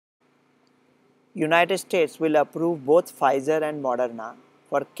United States will approve both Pfizer and Moderna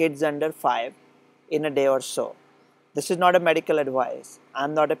for kids under 5 in a day or so. This is not a medical advice.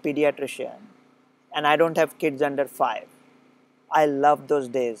 I'm not a pediatrician and I don't have kids under 5. I love those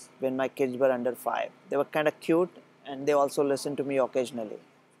days when my kids were under 5. They were kind of cute and they also listened to me occasionally.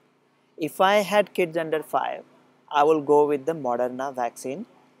 If I had kids under 5, I will go with the Moderna vaccine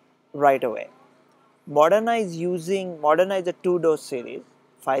right away. Moderna is a 2-dose series,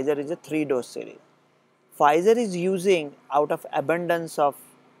 Pfizer is a 3-dose series. Pfizer is using, out of abundance of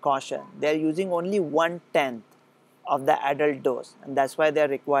caution, they are using only 1/10 of the adult dose, and that's why they are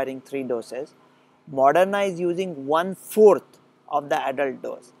requiring 3 doses. Moderna is using 1/4 of the adult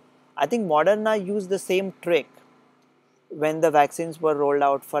dose. I think Moderna used the same trick when the vaccines were rolled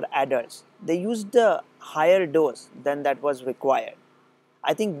out for adults. They used a higher dose than that was required.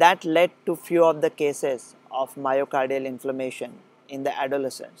 I think that led to few of the cases of myocardial inflammation in the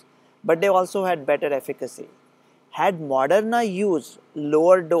adolescents, but they also had better efficacy. Had Moderna used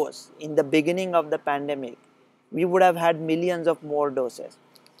lower dose in the beginning of the pandemic, we would have had millions of more doses.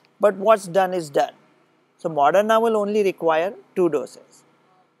 But what's done is done. So Moderna will only require 2 doses.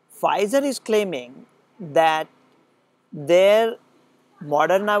 Pfizer is claiming that their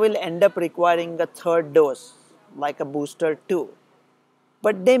Moderna will end up requiring a 3rd dose, like a booster too.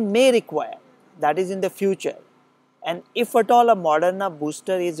 But they may require, that is in the future. And if at all a Moderna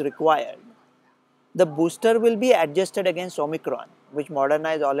booster is required, the booster will be adjusted against Omicron, which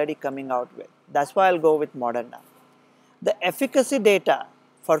Moderna is already coming out with. That's why I'll go with Moderna. The efficacy data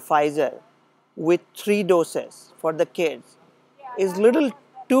for Pfizer with 3 doses for the kids is little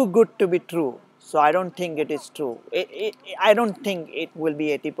too good to be true. So I don't think it is true. I don't think it will be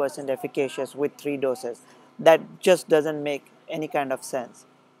 80% efficacious with 3 doses. That just doesn't make any kind of sense.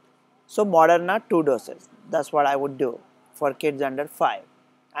 So Moderna 2 doses. That's what I would do for kids under 5.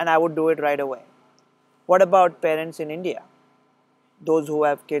 And I would do it right away. What about parents in India? Those who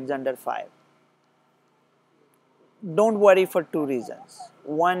have kids under 5. Don't worry for 2 reasons.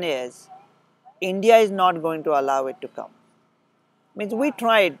 One is, India is not going to allow it to come. Means we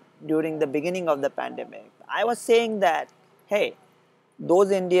tried during the beginning of the pandemic. I was saying that, hey,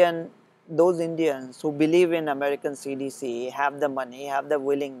 those Indians who believe in American CDC, have the money, have the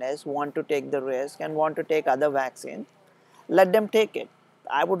willingness, want to take the risk and want to take other vaccines, let them take it.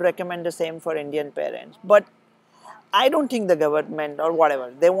 I would recommend the same for Indian parents. But I don't think the government or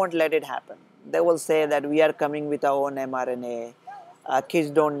whatever, they won't let it happen. They will say that we are coming with our own mRNA, kids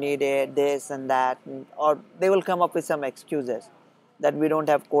don't need it, this and that, or they will come up with some excuses that we don't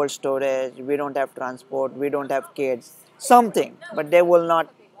have cold storage, we don't have transport, we don't have kids, something, but they will not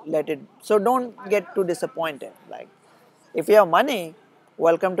let it. So don't get too disappointed. Like, if you have money,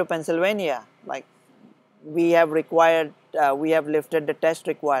 welcome to Pennsylvania. Like, we have lifted the test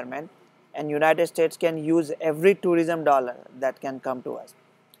requirement, and United States can use every tourism dollar that can come to us.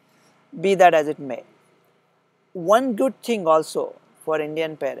 Be that as it may. One good thing also for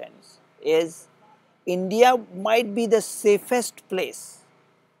Indian parents is India might be the safest place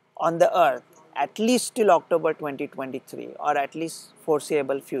on the earth at least till October 2023 or at least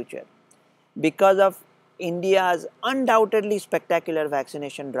foreseeable future because of India's undoubtedly spectacular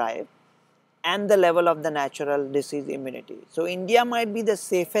vaccination drive and the level of the natural disease immunity. So India might be the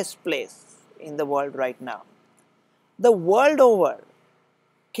safest place in the world right now. The world over,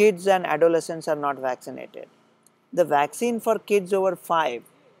 kids and adolescents are not vaccinated. The vaccine for kids over 5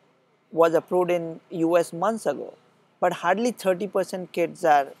 was approved in US months ago, but hardly 30% kids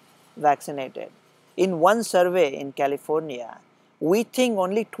are vaccinated. In one survey in California, we think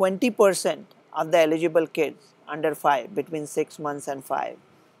only 20% of the eligible kids under 5, between 6 months and 5,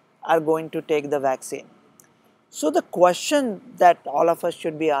 are going to take the vaccine. So the question that all of us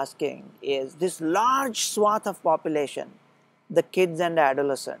should be asking is, this large swath of population, the kids and the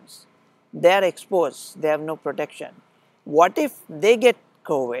adolescents, they are exposed, they have no protection. What if they get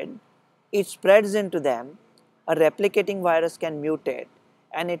COVID, it spreads into them, a replicating virus can mutate,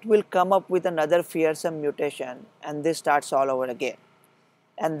 and it will come up with another fearsome mutation, and this starts all over again.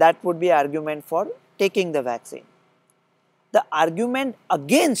 And that would be argument for taking the vaccine. The argument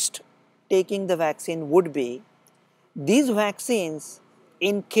against taking the vaccine would be, these vaccines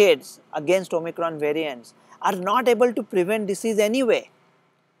in kids against Omicron variants are not able to prevent disease anyway.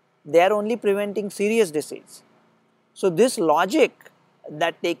 They are only preventing serious disease. So this logic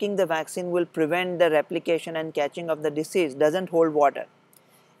that taking the vaccine will prevent the replication and catching of the disease doesn't hold water.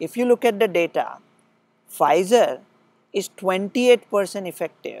 If you look at the data, Pfizer is 28%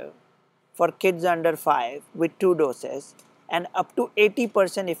 effective for kids under 5 with 2 doses and up to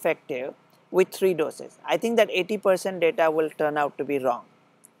 80% effective with 3 doses. I think that 80% data will turn out to be wrong.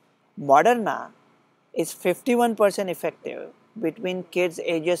 Moderna is 51% effective between kids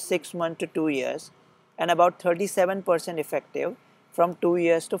ages 6 months to 2 years and about 37% effective from 2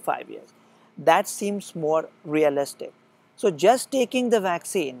 years to 5 years. That seems more realistic. So just taking the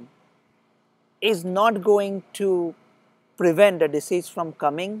vaccine is not going to prevent the disease from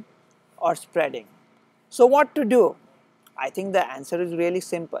coming or spreading. So what to do? I think the answer is really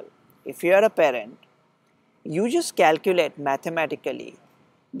simple. If you are a parent, you just calculate mathematically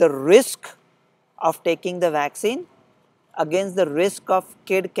the risk of taking the vaccine against the risk of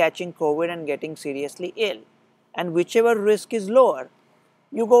kid catching COVID and getting seriously ill. And whichever risk is lower,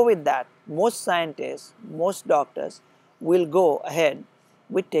 you go with that. Most scientists, most doctors will go ahead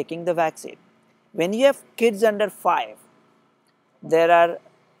with taking the vaccine. When you have kids under 5, there are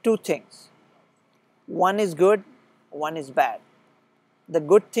two things. One is good, one is bad. The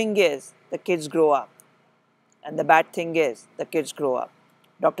good thing is the kids grow up, and the bad thing is the kids grow up.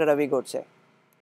 Dr. Ravi Godse.